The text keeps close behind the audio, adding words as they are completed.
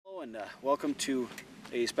And welcome to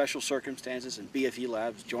a Special Circumstances and BFE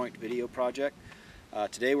Labs joint video project.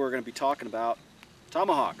 Today we're going to be talking about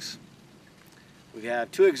tomahawks. We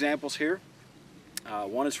have two examples here.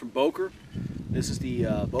 One is from Boker. This is the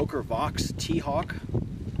Boker Vox T-Hawk,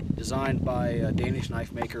 designed by a Danish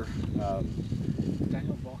knife maker.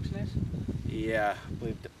 Daniel Voxness? Yeah, I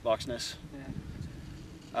believe Voxness.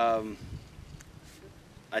 Yeah.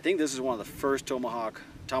 I think this is one of the first tomahawk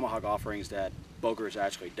offerings that Boker has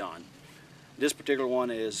actually done. This particular one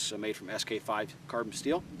is made from SK5 carbon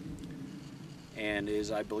steel and is,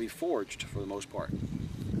 I believe, forged for the most part.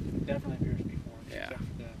 Definitely appears to be forged, Yeah.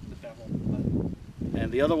 except for the bevel.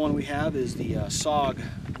 And the other one we have is the SOG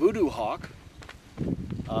VoodooHawk.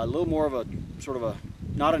 A little more of a sort of a,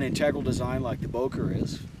 not an integral design like the Boker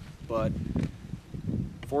is, but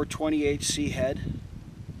 420HC head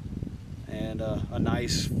and a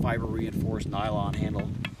nice fiber reinforced nylon handle.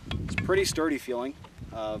 It's pretty sturdy feeling.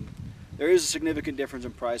 There is a significant difference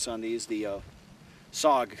in price on these. The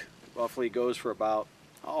SOG roughly goes for about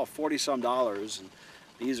 $40 some, and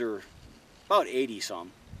these are about 80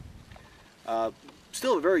 some.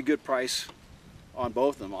 Still a very good price on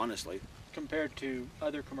both of them, honestly. Compared to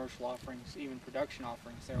other commercial offerings, even production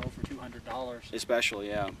offerings, they're over $200. Especially,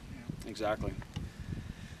 yeah. Exactly.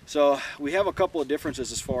 So we have a couple of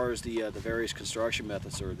differences as far as the various construction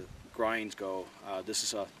methods or the grinds go.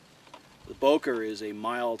 The Boker is a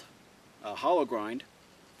mild hollow grind,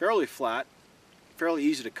 fairly flat, fairly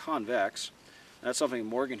easy to convex. And that's something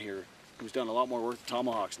Morgan here, who's done a lot more work with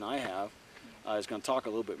tomahawks than I have, is going to talk a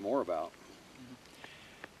little bit more about.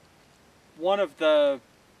 One of the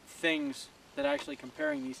things that actually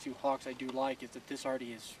comparing these two hawks I do like is that this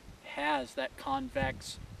already has that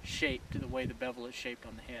convex shape to the way the bevel is shaped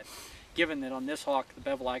on the head. Given that on this hawk the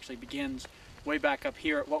bevel actually begins way back up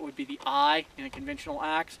here at what would be the eye in a conventional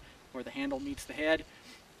axe, where the handle meets the head,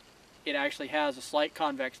 it actually has a slight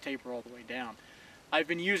convex taper all the way down. I've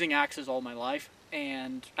been using axes all my life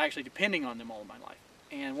and actually depending on them all my life.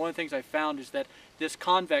 And one of the things I've found is that this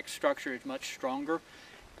convex structure is much stronger.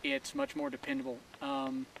 It's much more dependable.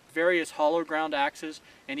 Various hollow ground axes,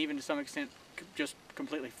 and even to some extent just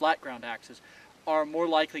completely flat ground axes, are more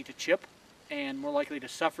likely to chip and more likely to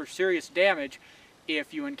suffer serious damage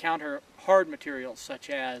if you encounter hard materials such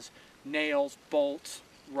as nails, bolts,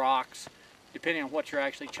 rocks, depending on what you're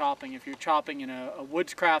actually chopping. If you're chopping in a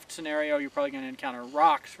woodscraft scenario, you're probably going to encounter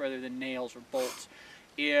rocks rather than nails or bolts.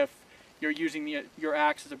 If you're using your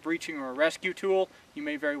axe as a breaching or a rescue tool, you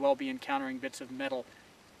may very well be encountering bits of metal,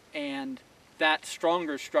 and that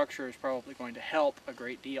stronger structure is probably going to help a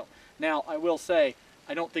great deal. Now, I will say,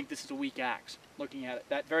 I don't think this is a weak axe. Looking at it,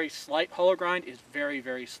 that very slight hollow grind is very,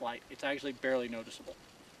 very slight. It's actually barely noticeable.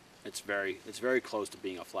 It's very close to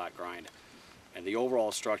being a flat grind. And the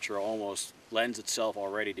overall structure almost lends itself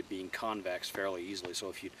already to being convex fairly easily. So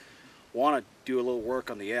if you want to do a little work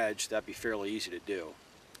on the edge, that'd be fairly easy to do.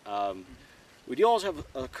 We do also have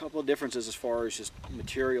a couple of differences as far as just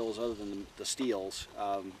materials other than the steels.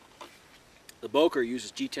 The Boker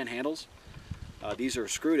uses G10 handles. These are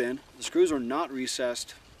screwed in. The screws are not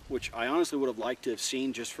recessed, which I honestly would have liked to have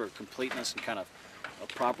seen just for completeness and kind of a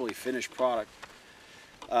properly finished product.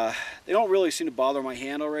 They don't really seem to bother my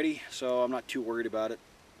hand already, so I'm not too worried about it.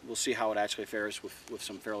 We'll see how it actually fares with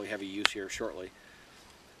some fairly heavy use here shortly.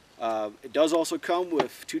 It does also come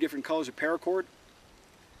with two different colors of paracord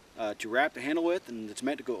to wrap the handle with, and it's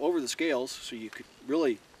meant to go over the scales, so you could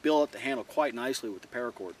really build up the handle quite nicely with the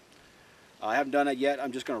paracord. I haven't done it yet.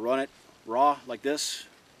 I'm just going to run it raw like this,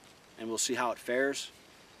 and we'll see how it fares.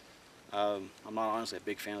 I'm not honestly a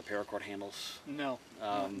big fan of paracord handles. No,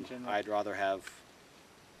 I'd rather have,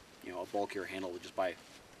 you know, a bulkier handle just by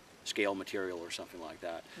scale material or something like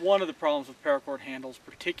that. One of the problems with paracord handles,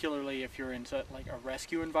 particularly if you're in like a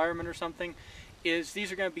rescue environment or something, is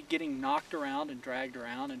these are going to be getting knocked around and dragged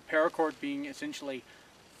around, and paracord being essentially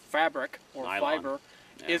fabric or nylon. Fiber,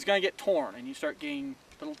 is going to get torn, and you start getting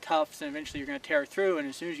little tufts, and eventually you're going to tear through, and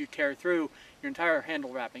as soon as you tear through, your entire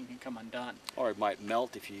handle wrapping can come undone. Or it might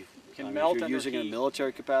melt if you melt if you're using it in heat. a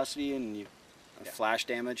military capacity and you have flash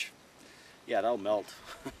damage. Yeah, that'll melt.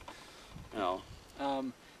 You know.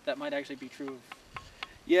 That might actually be true.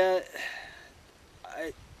 Yeah,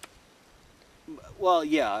 well,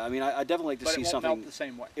 yeah. I mean, I definitely like to see something. But it won't melt the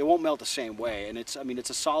same way. It won't melt the same way, and it's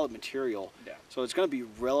a solid material. Yeah. So it's going to be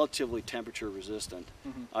relatively temperature resistant.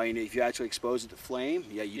 I mean, if you actually expose it to flame,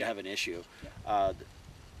 yeah, you'd have an issue. Yeah.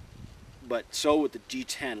 But so with the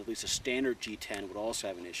G10, at least a standard G10 would also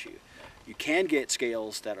have an issue. You can get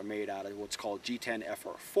scales that are made out of what's called G10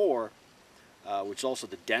 FR4, which is also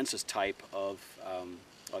the densest type of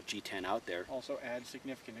G10 out there. Also adds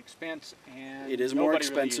significant expense, and It is more nobody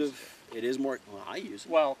really uses expensive. It is more. Well, I use it.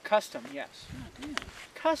 it. Well, custom, yes. Oh, damn.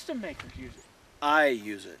 Custom makers use it. I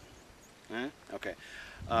use it. Huh? Okay.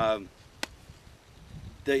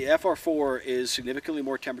 The FR4 is significantly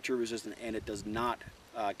more temperature resistant, and it does not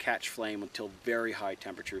catch flame until very high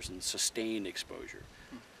temperatures and sustained exposure.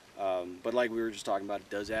 But like we were just talking about, it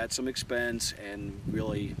does add some expense, and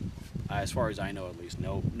really, as far as I know, at least,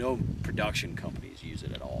 no production companies use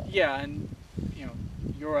it at all. Yeah, and you know,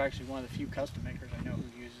 you're actually one of the few custom makers I know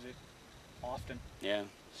who uses it often. Yeah.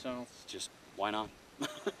 So It's just, why not?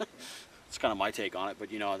 It's kind of my take on it,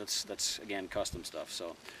 but you know, that's again custom stuff.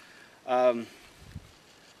 So,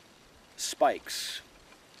 spikes.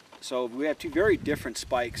 So we have two very different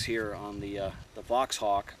spikes here on the Vox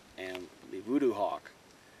Hawk and the VoodooHawk.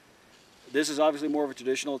 This is obviously more of a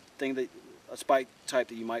traditional thing, a spike type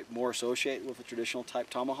that you might more associate with a traditional type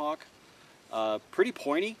tomahawk. Pretty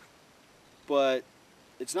pointy, but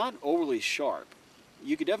it's not overly sharp.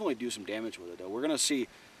 You could definitely do some damage with it though. We're gonna see.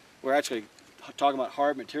 We're actually talking about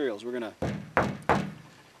hard materials. We're gonna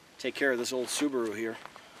take care of this old Subaru here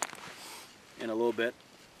in a little bit.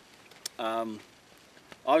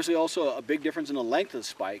 Obviously, also a big difference in the length of the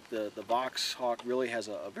spike. The Vox Hawk really has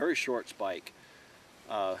a very short spike,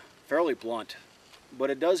 fairly blunt, but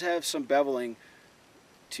it does have some beveling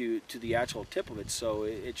to the actual tip of it, so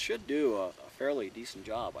it should do a fairly decent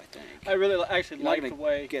job, I think. I really actually You're like not the gonna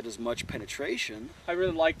way get as much penetration. I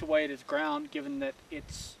really like the way it is ground, given that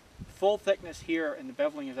it's full thickness here and the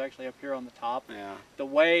beveling is actually up here on the top. Yeah. The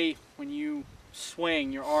way when you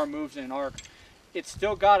swing, your arm moves in an arc. It's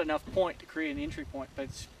still got enough point to create an entry point, but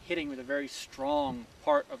it's hitting with a very strong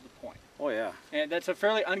part of the point. Oh yeah. And that's a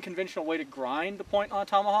fairly unconventional way to grind the point on a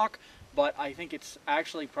tomahawk, but I think it's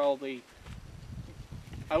actually probably,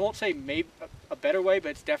 I won't say maybe a better way, but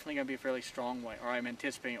it's definitely going to be a fairly strong way, or I'm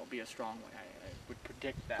anticipating it will be a strong way. I would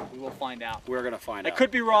predict that. We will find out. We're going to find out. I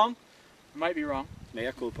could be wrong. I might be wrong.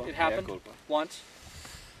 Mea culpa. It happened Mea culpa. once.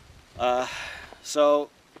 So,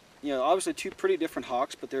 you know, obviously two pretty different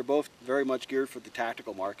hawks, but they're both very much geared for the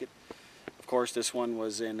tactical market. Of course, this one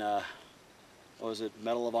was in, what was it,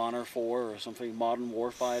 Medal of Honor 4 or something, Modern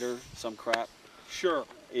Warfighter, some crap. Sure.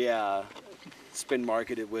 Yeah, it's been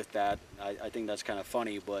marketed with that. I think that's kind of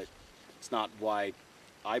funny, but it's not why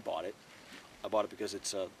I bought it. I bought it because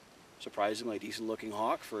it's a surprisingly decent looking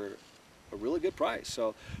hawk for a really good price.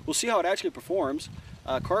 So we'll see how it actually performs.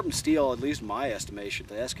 Carbon steel, at least in my estimation,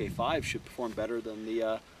 the SK5 should perform better than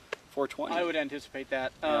the 420. I would anticipate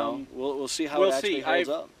that. You know, we'll see how it actually holds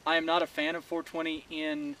up. I am not a fan of 420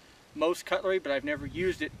 in most cutlery, but I've never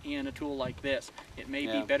used it in a tool like this. It may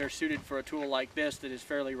be better suited for a tool like this that is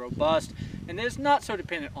fairly robust and that is not so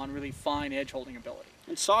dependent on really fine edge holding ability.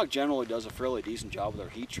 And SOG generally does a fairly decent job with their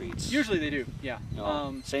heat treats. Usually they do, yeah. You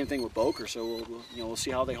know, same thing with Boker, so we'll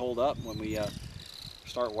see how they hold up when we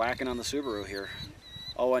start whacking on the Subaru here.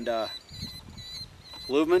 Oh, and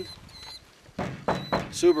Louvman,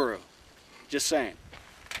 Subaru, just saying.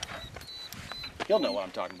 He'll know what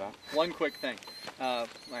I'm talking about. One quick thing.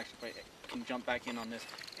 Actually, wait, I can jump back in on this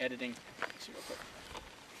editing. Let's see real quick.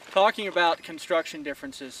 Talking about construction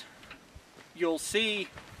differences, you'll see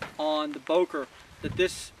on the Boker that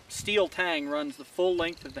this steel tang runs the full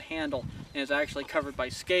length of the handle and is actually covered by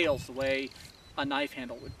scales the way a knife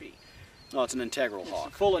handle would be. No, it's an integral hawk.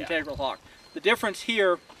 It's a full integral hawk. The difference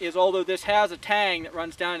here is, although this has a tang that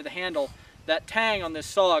runs down to the handle, that tang on this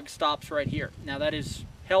SOG stops right here. Now that is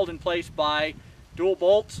held in place by dual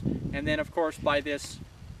bolts and then of course by this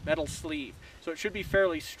metal sleeve. So it should be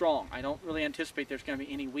fairly strong. I don't really anticipate there's going to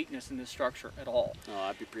be any weakness in this structure at all. Oh,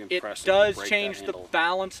 I'd be pretty impressed. It does change the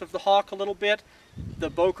balance of the hawk a little bit. The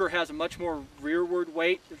Boker has a much more rearward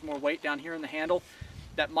weight. There's more weight down here in the handle.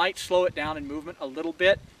 That might slow it down in movement a little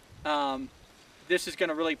bit. This is going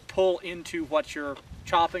to really pull into what you're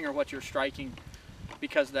chopping or what you're striking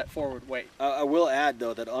because of that forward weight. I will add,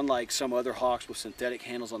 though, that unlike some other hawks with synthetic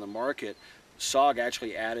handles on the market, SOG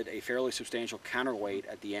actually added a fairly substantial counterweight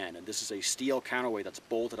at the end, and this is a steel counterweight that's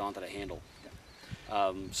bolted onto the handle.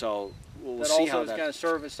 So we'll see how that also is going to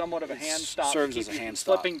serve as somewhat of a hand stop. Serves as a hand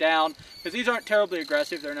stop. Slipping down, because these aren't terribly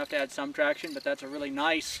aggressive. They're enough to add some traction, but that's a really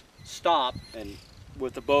nice stop. And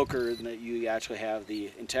with the Boker, you actually have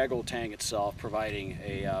the integral tang itself providing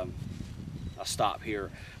a stop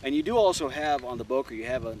here, and you do also have on the Boker, you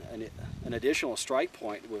have an additional strike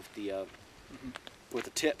point with the with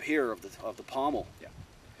the tip here of the pommel. Yeah.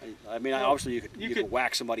 I mean, obviously you could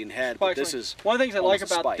whack somebody in the head, but this is one of the things I like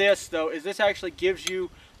about spike. this, though, is this actually gives you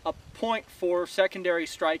a point for secondary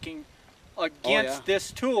striking against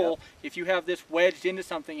this tool. If you have this wedged into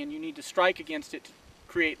something and you need to strike against it to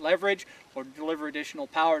create leverage or deliver additional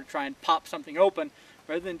power to try and pop something open,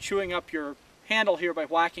 rather than chewing up your handle here by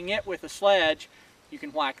whacking it with a sledge, you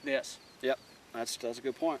can whack this. Yep, that's a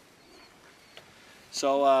good point.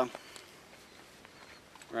 So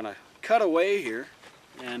we're gonna cut away here,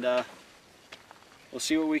 and we'll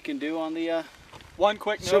see what we can do on the one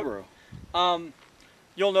quick Subaru. Note,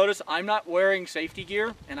 you'll notice I'm not wearing safety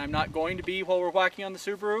gear, and I'm not going to be while we're whacking on the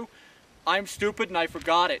Subaru. I'm stupid and I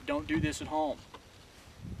forgot it. Don't do this at home.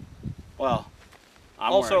 Well,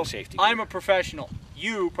 I'm also, wearing safety gear. I'm a professional.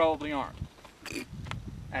 You probably aren't.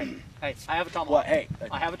 Hey, I have a tomahawk. What? Hey,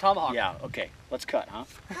 I have a tomahawk. Yeah, okay. Let's cut, huh?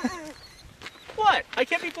 What? I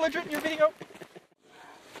can't be belligerent in your video?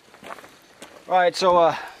 Alright,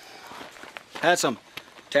 so had some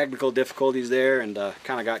technical difficulties there, and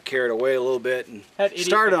kind of got carried away a little bit, and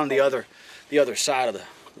started on the other side of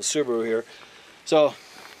the Subaru here. So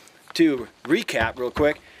to recap real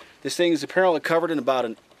quick, this thing is apparently covered in about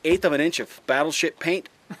 1/8 of an inch of battleship paint.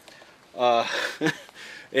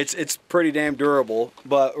 It's pretty damn durable,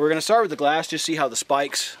 but we're gonna start with the glass, just see how the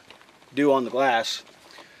spikes do on the glass.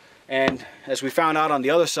 And as we found out on the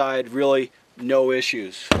other side, really no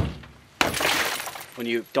issues when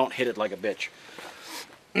you don't hit it like a bitch.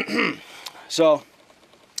 So,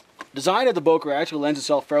 design of the Boker actually lends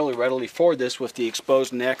itself fairly readily for this with the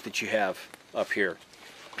exposed neck that you have up here.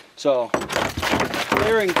 So,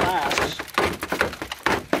 clearing glass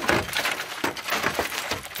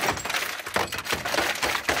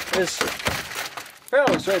is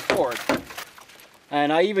fairly straightforward.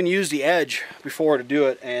 And I even used the edge before to do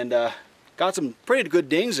it, and got some pretty good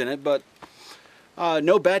dings in it, but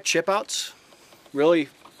no bad chip outs. Really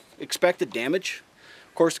expected damage.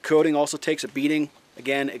 Of course, the coating also takes a beating.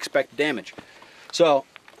 Again, expected damage. So,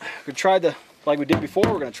 we're gonna try like we did before,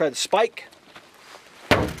 we're gonna try the spike.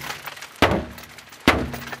 Nice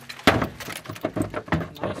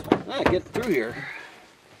one. Getting through here.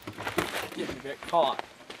 Getting a bit caught.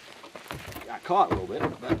 Got caught a little bit,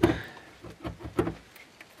 but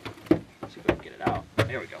let's see if I can get it out.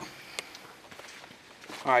 There we go.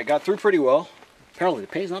 Alright, got through pretty well. Apparently the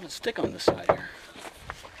paint's not a stick on this side here.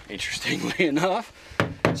 Interestingly enough.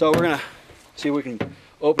 So we're gonna see if we can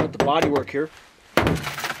open up the bodywork here.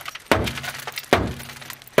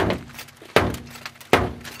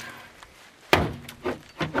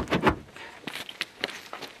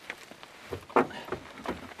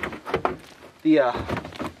 The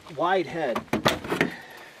wide head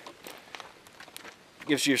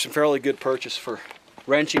gives you some fairly good purchase for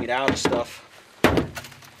wrenching it out of stuff.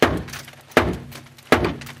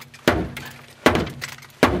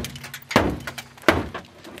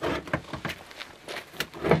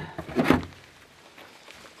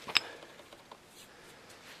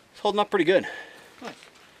 It's holding up pretty good. Nice.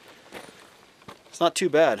 It's not too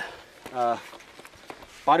bad.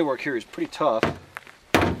 Bodywork here is pretty tough.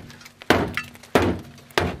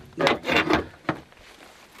 There we go.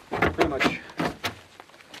 Pretty much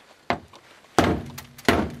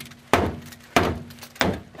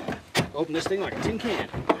open this thing like a tin can.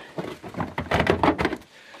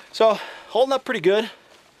 So, holding up pretty good.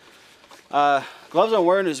 Gloves I'm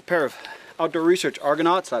wearing is a pair of Outdoor Research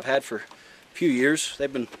Argonauts I've had for a few years.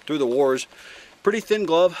 They've been through the wars. Pretty thin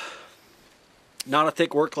glove. Not a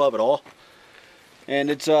thick work glove at all.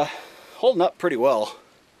 And it's holding up pretty well.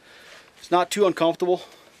 It's not too uncomfortable.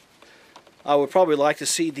 I would probably like to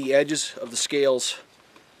see the edges of the scales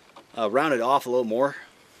rounded off a little more,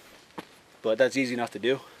 but that's easy enough to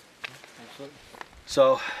do. Absolutely.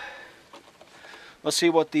 So let's see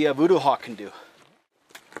what the VoodooHawk can do.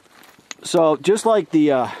 So just like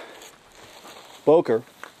the Boker,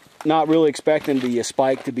 not really expecting the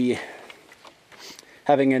spike to be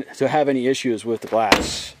have any issues with the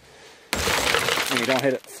glass. And you don't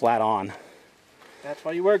hit it flat on. That's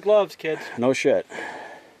why you wear gloves, kids. No shit.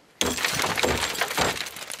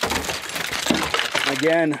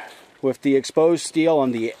 Again, with the exposed steel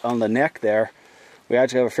on the neck there, we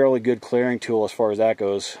actually have a fairly good clearing tool as far as that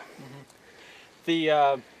goes.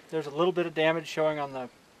 Mm-hmm. There's a little bit of damage showing on the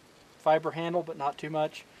fiber handle, but not too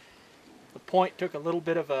much. The point took a little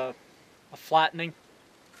bit of a flattening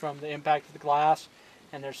from the impact of the glass,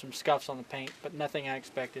 and there's some scuffs on the paint, but nothing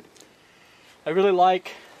unexpected. I really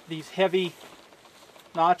like these heavy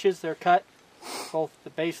notches. They're cut, both the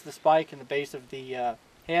base of the spike and the base of the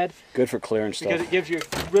head. Good for clearing stuff. Because it gives you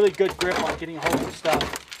a really good grip on getting a hold of the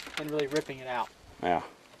stuff and really ripping it out. Yeah. Okay.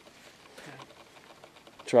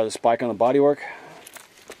 Try the spike on the bodywork.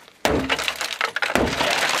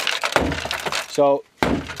 So,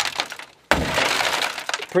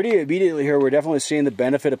 pretty immediately here, we're definitely seeing the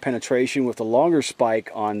benefit of penetration with the longer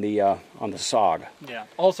spike on the SOG. Yeah.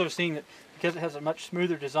 Also seeing that because it has a much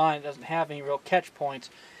smoother design, it doesn't have any real catch points,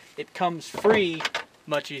 it comes free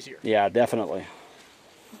much easier. Yeah, definitely.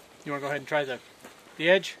 You want to go ahead and try the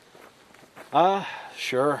edge?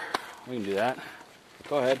 Sure. We can do that.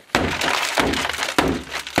 Go ahead.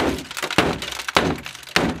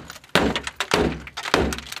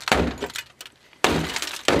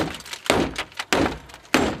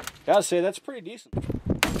 Gotta say, that's pretty decent.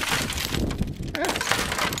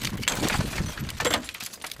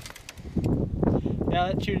 Yeah,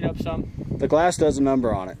 that chewed it up some. The glass does a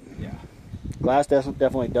number on it. Yeah. Glass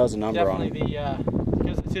definitely does a number on it. Definitely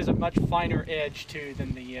because this is a much finer edge too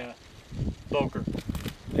than the Boker.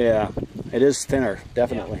 Yeah, it is thinner,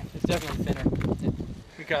 definitely. Yeah, it's definitely thinner.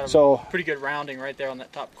 We got a pretty good rounding right there on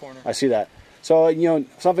that top corner. I see that. So, you know,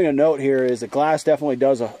 something to note here is that glass definitely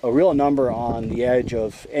does a real number on the edge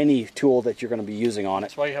of any tool that you're going to be using on it.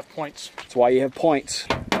 That's why you have points. That's why you have points.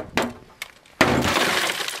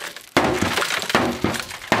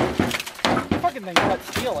 Fucking thing cut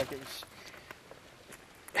steel like it was.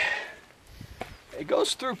 It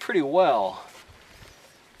goes through pretty well.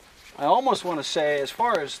 I almost want to say, as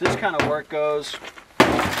far as this kind of work goes,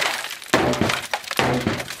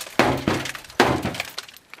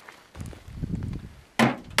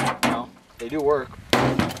 well, they do work.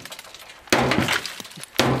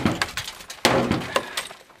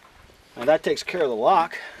 And that takes care of the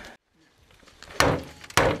lock.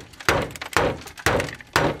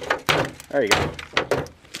 There you go.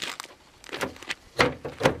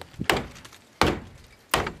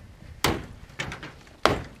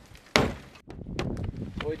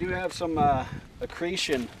 We do have some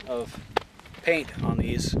accretion of paint on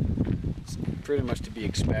these. It's pretty much to be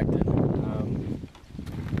expected.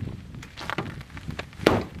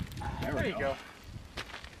 There you go.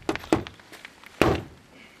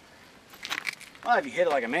 Well, if you hit it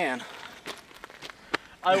like a man.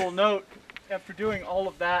 I will note, after doing all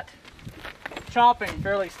of that chopping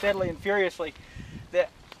fairly steadily and furiously, that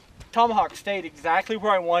tomahawk stayed exactly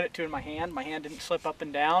where I want it to in my hand. My hand didn't slip up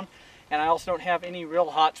and down, and I also don't have any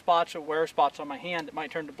real hot spots or wear spots on my hand that might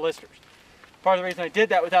turn to blisters. Part of the reason I did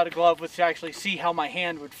that without a glove was to actually see how my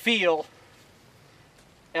hand would feel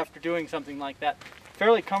after doing something like that.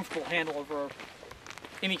 Fairly comfortable handle over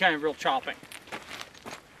any kind of real chopping.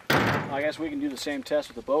 I guess we can do the same test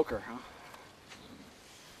with the Boker, huh?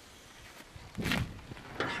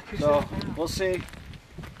 So, we'll see.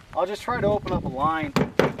 I'll just try to open up a line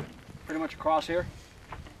pretty much across here.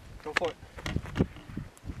 Go for it.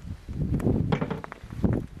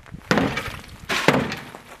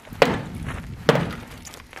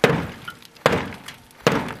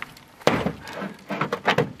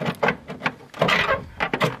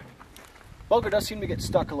 Boker does seem to get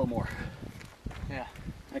stuck a little more. Yeah.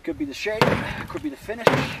 That could be the shape, it could be the finish.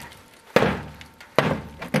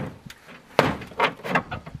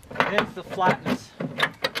 It's the flatness.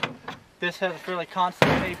 This has a fairly constant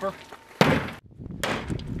taper.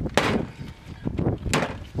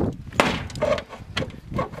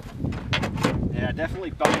 Yeah, it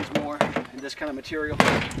definitely binds more in this kind of material.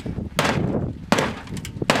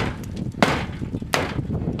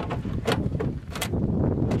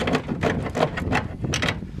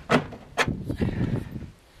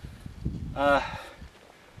 The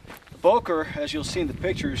Boker, as you'll see in the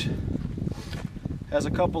pictures, has a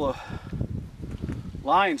couple of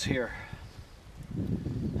lines here,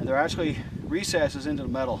 and they're actually recesses into the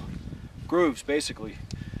metal, grooves basically.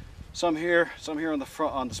 Some here on the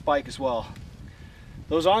front, on the spike as well.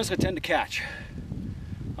 Those honestly tend to catch.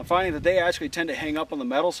 I'm finding that they actually tend to hang up on the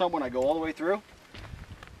metal some when I go all the way through,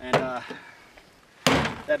 and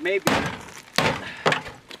that may be.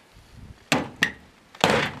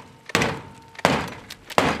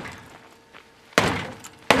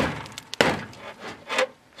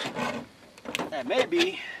 That may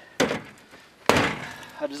be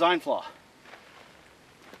a design flaw.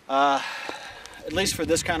 At least for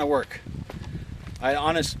this kind of work. I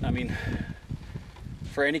mean,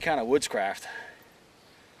 for any kind of woodscraft,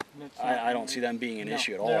 I don't see them being an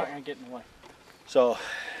issue at all. They're not going to get in the way. So,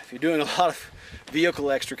 if you're doing a lot of vehicle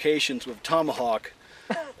extrications with tomahawk,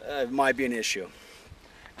 it might be an issue.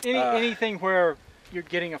 Anything where you're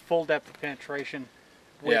getting a full depth of penetration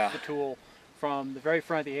with the tool from the very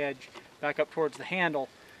front of the edge back up towards the handle,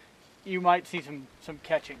 you might see some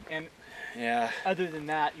catching, and other than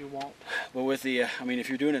that you won't. But with the I mean, if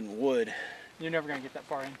you're doing it in wood, you're never going to get that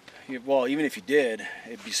far in. Well, even if you did,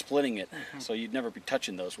 it'd be splitting it, so you'd never be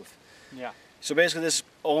touching those with. Yeah. So basically this is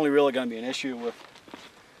only really going to be an issue with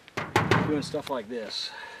doing stuff like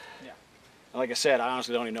this. Yeah. Like I said, I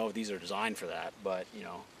honestly don't even know if these are designed for that, but you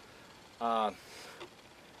know,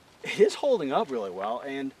 it is holding up really well,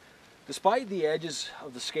 and despite the edges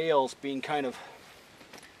of the scales being kind of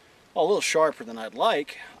a little sharper than I'd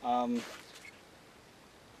like,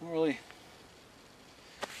 really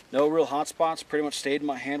no real hot spots. Pretty much stayed in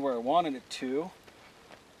my hand where I wanted it to.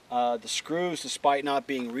 The screws, despite not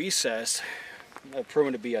being recessed, have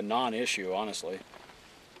proven to be a non-issue, honestly.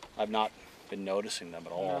 I've not been noticing them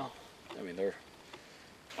at all. No. I mean,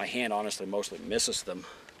 my hand honestly mostly misses them.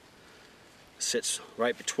 Sits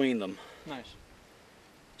right between them. Nice.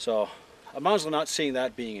 So I'm honestly not seeing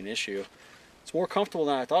that being an issue. It's more comfortable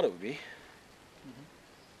than I thought it would be.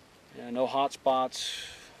 Yeah, no hot spots.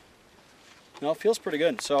 No, it feels pretty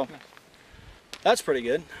good. So that's pretty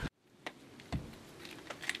good.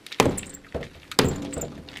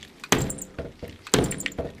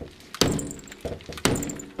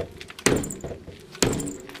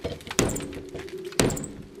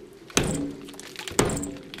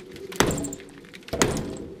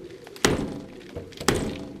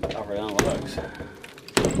 Tougher than it looks.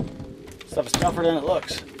 Stuff is tougher than it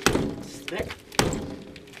looks. It's thick.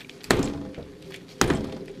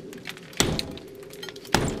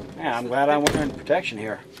 Yeah, I'm glad I'm wearing protection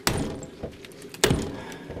here.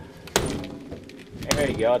 There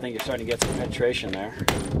you go. I think you're starting to get some penetration there.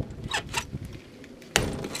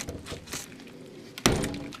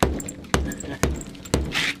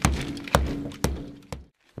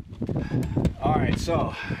 Alright,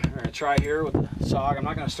 so we're going to try here with the SOG. I'm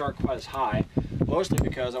not going to start quite as high, mostly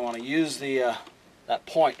because I want to use the that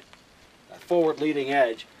point, that forward leading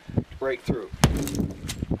edge, to break through.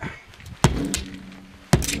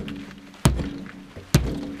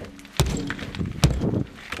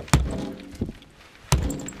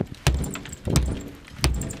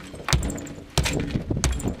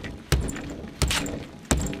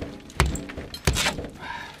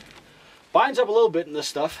 Binds up a little bit in this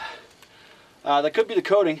stuff. That could be the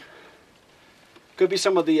coating. Could be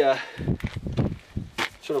some of the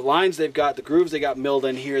sort of lines they've got, the grooves they got milled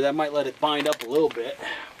in here. That might let it bind up a little bit.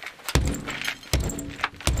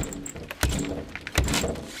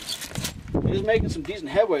 It is making some decent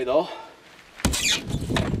headway though.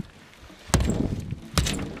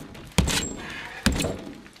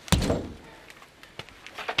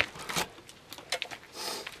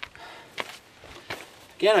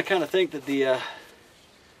 Again, I kind of think that the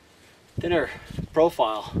thinner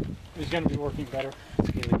profile It's going to be working better. is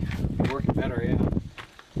going to be working better, yeah.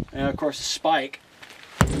 And of course the spike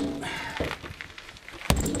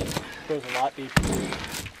Goes a lot deeper.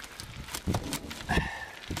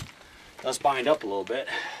 does bind up a little bit.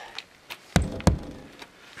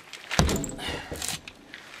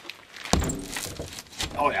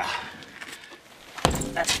 Oh yeah,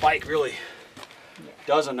 that spike really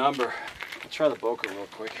does a number. Let's try the Boker real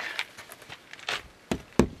quick.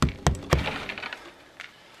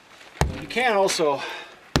 You can also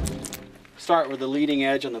start with the leading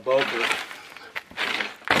edge on the Boker.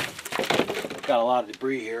 Got a lot of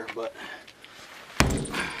debris here, but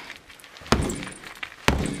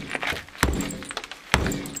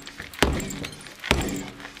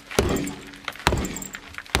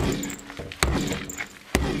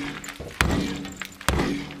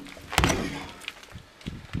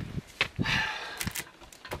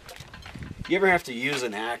you ever have to use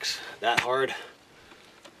an axe that hard?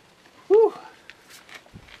 Whew.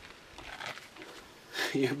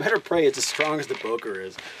 You better pray it's as strong as the Boker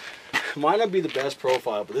is. Might not be the best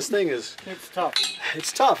profile, but this thing is... It's tough.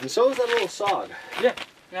 It's tough, and so is that little SOG. Yeah.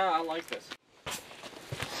 Yeah, I like this.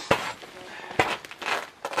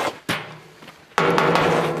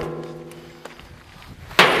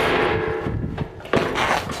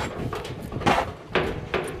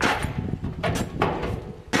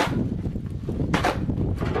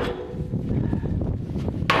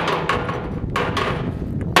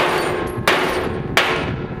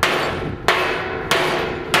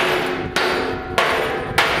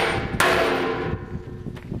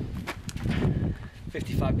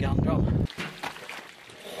 $55-gallon drum.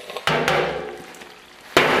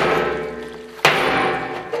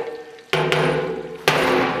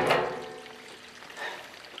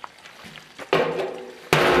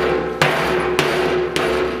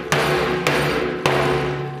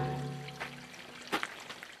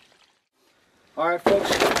 All right, folks.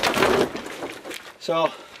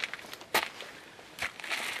 So,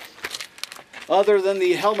 other than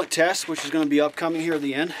the helmet test, which is going to be upcoming here at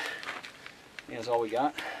the end, that's all we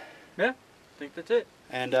got. Yeah, I think that's it.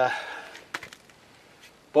 And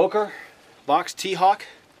Boker Vox T-Hawk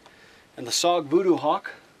and the SOG VoodooHawk.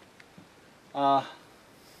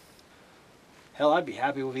 Hell, I'd be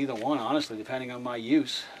happy with either one, honestly, depending on my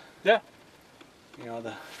use. Yeah. You know,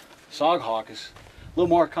 the SOG Hawk is a little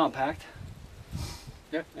more compact.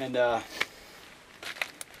 Yeah. And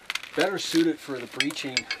better suited for the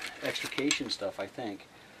breaching extrication stuff, I think.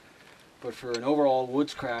 But for an overall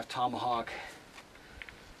woodscraft tomahawk,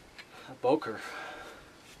 a Boker,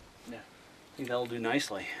 Yeah. I think that'll do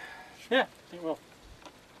nicely. Yeah, it will.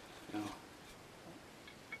 You know.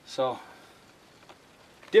 So,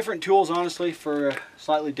 different tools, honestly, for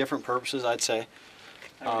slightly different purposes, I'd say.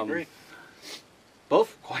 I would agree.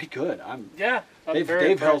 Both quite good. Yeah, They've very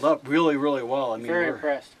held impressed. up really, really well. I mean, Very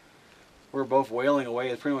impressed. we're both wailing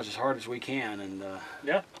away pretty much as hard as we can, and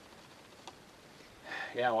Yeah.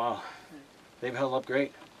 yeah, wow, they've held up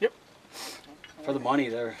great. Yep. For the money,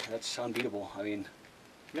 that's unbeatable. I mean,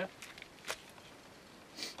 Yeah.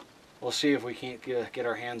 we'll see if we can't get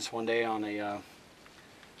our hands one day on a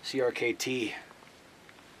CRKT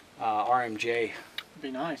RMJ. Be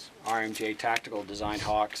nice. RMJ tactical design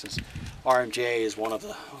hawk, since RMJ is one of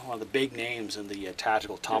the big names in the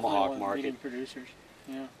tactical tomahawk market. Leading producers.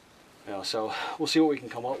 Yeah. You know, so we'll see what we can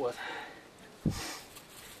come up with.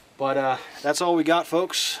 But that's all we got,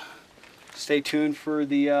 folks. Stay tuned for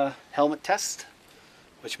the helmet test,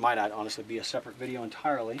 which might not honestly be a separate video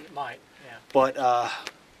entirely. It might. Yeah. But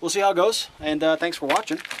we'll see how it goes. And thanks for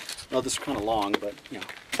watching. I know this is kind of long, but you know,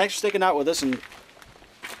 thanks for sticking out with us and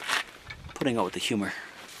putting up with the humor.